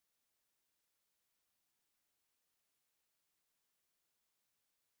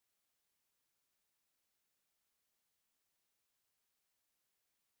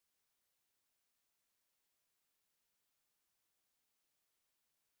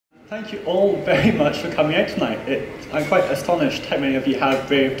Thank you all very much for coming out tonight. I'm quite astonished how many of you have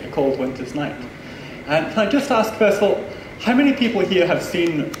braved a cold winter's night. And can I just ask, first of all, how many people here have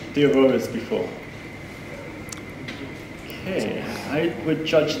seen the auroras before? Okay, I would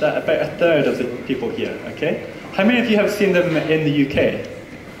judge that about a third of the people here, okay? How many of you have seen them in the UK?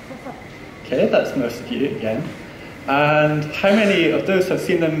 Okay, that's most of you again. And how many of those have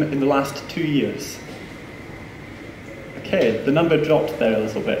seen them in the last 2 years? Okay, the number dropped there a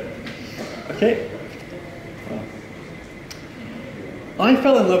little bit. Okay. Well, I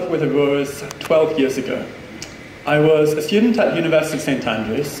fell in love with auroras 12 years ago. I was a student at University of St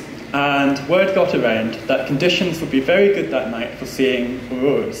Andrews, and word got around that conditions would be very good that night for seeing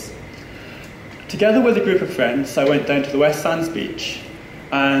auroras. Together with a group of friends, I went down to the West Sands beach,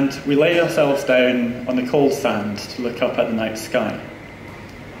 and we laid ourselves down on the cold sand to look up at the night sky.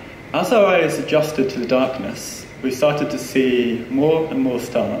 As our eyes adjusted to the darkness, we started to see more and more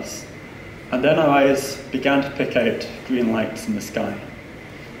stars, and then our eyes began to pick out green lights in the sky.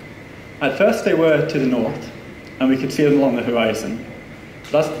 At first they were to the north, and we could see them along the horizon.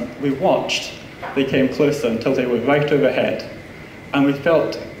 But as we watched, they came closer until they were right overhead, and we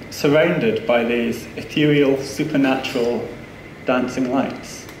felt surrounded by these ethereal, supernatural, dancing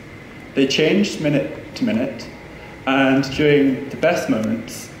lights. They changed minute to minute, and during the best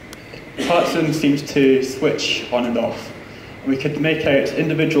moments, parts of them seemed to switch on and off. We could make out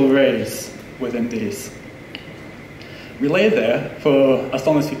individual rays within these. We lay there for as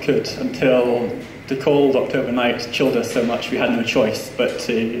long as we could until the cold October night chilled us so much we had no choice but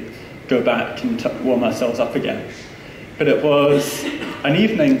to go back and warm ourselves up again. But it was an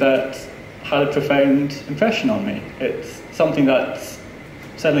evening that had a profound impression on me. It's something that's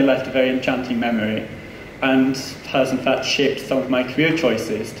certainly left a very enchanting memory and has in fact shaped some of my career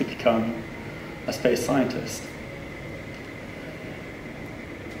choices to become a space scientist.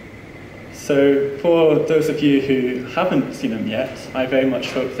 So for those of you who haven't seen them yet, I very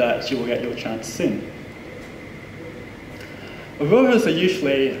much hope that you will get your chance soon. Auroras are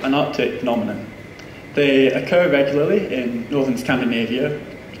usually an Arctic phenomenon. They occur regularly in northern Scandinavia.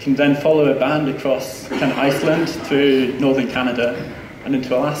 You can then follow a band across kind of Iceland through northern Canada and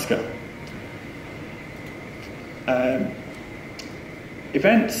into Alaska.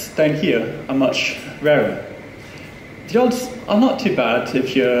 Events down here are much rarer. The odds are not too bad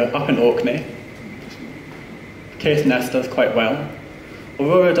if you're up in Orkney. Caithness does quite well.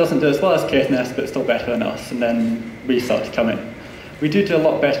 Aurora doesn't do as well as Caithness, but still better than us, and then we start to come in. We do a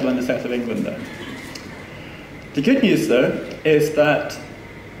lot better than the south of England, though. The good news, though, is that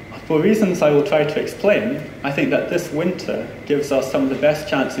for reasons I will try to explain, I think that this winter gives us some of the best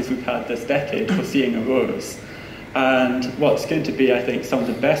chances we've had this decade for seeing auroras, and what's going to be, I think, some of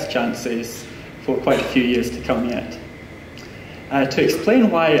the best chances for quite a few years to come yet. To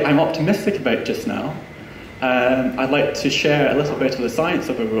explain why I'm optimistic about just now, I'd like to share a little bit of the science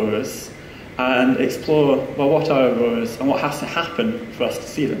of auroras and explore, well, what are auroras and what has to happen for us to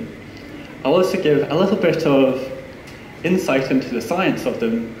see them. I'll also give a little bit of insight into the science of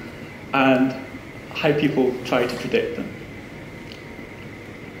them and how people try to predict them.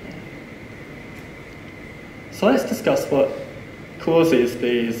 So let's discuss what causes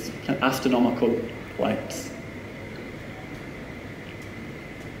these kind of astronomical lights.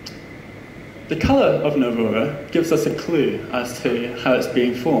 The colour of an aurora gives us a clue as to how it's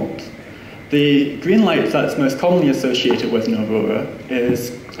being formed. The green light that's most commonly associated with an aurora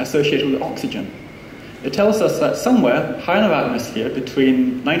is associated with oxygen. It tells us that somewhere high in our atmosphere,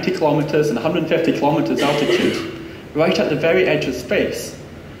 between 90 kilometres and 150 kilometres altitude, right at the very edge of space,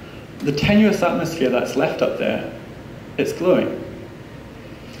 the tenuous atmosphere that's left up there, it's glowing.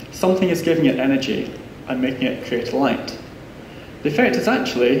 Something is giving it energy and making it create a light. The effect is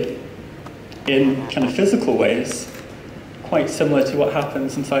actually, in kind of physical ways, quite similar to what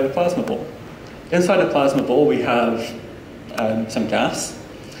happens inside a plasma ball. Inside a plasma ball we have some gas,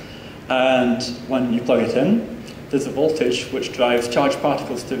 and when you plug it in, there's a voltage which drives charged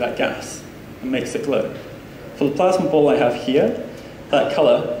particles through that gas and makes it glow. For the plasma ball I have here, that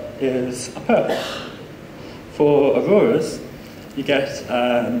colour is a purple. For auroras, you get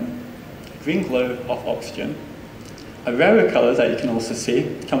green glow of oxygen. A rarer colour that you can also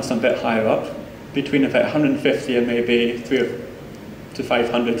see comes from a bit higher up, between about 150 and maybe 300 to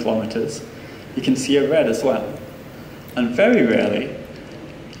 500 kilometres. You can see a red as well. And very rarely,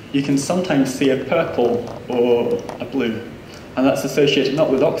 you can sometimes see a purple or a blue, and that's associated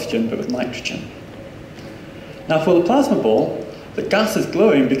not with oxygen but with nitrogen. Now for the plasma ball, the gas is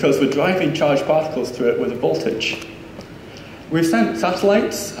glowing because we're driving charged particles through it with a voltage. We've sent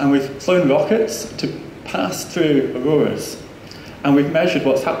satellites and we've flown rockets to pass through auroras. And we've measured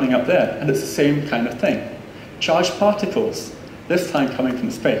what's happening up there, and it's the same kind of thing. Charged particles, this time coming from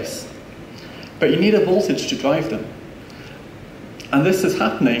space. But you need a voltage to drive them. And this is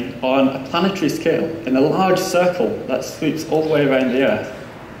happening on a planetary scale, in a large circle that sweeps all the way around the Earth.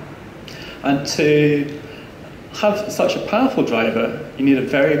 And to have such a powerful driver, you need a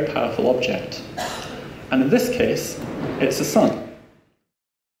very powerful object. And in this case, it's the sun.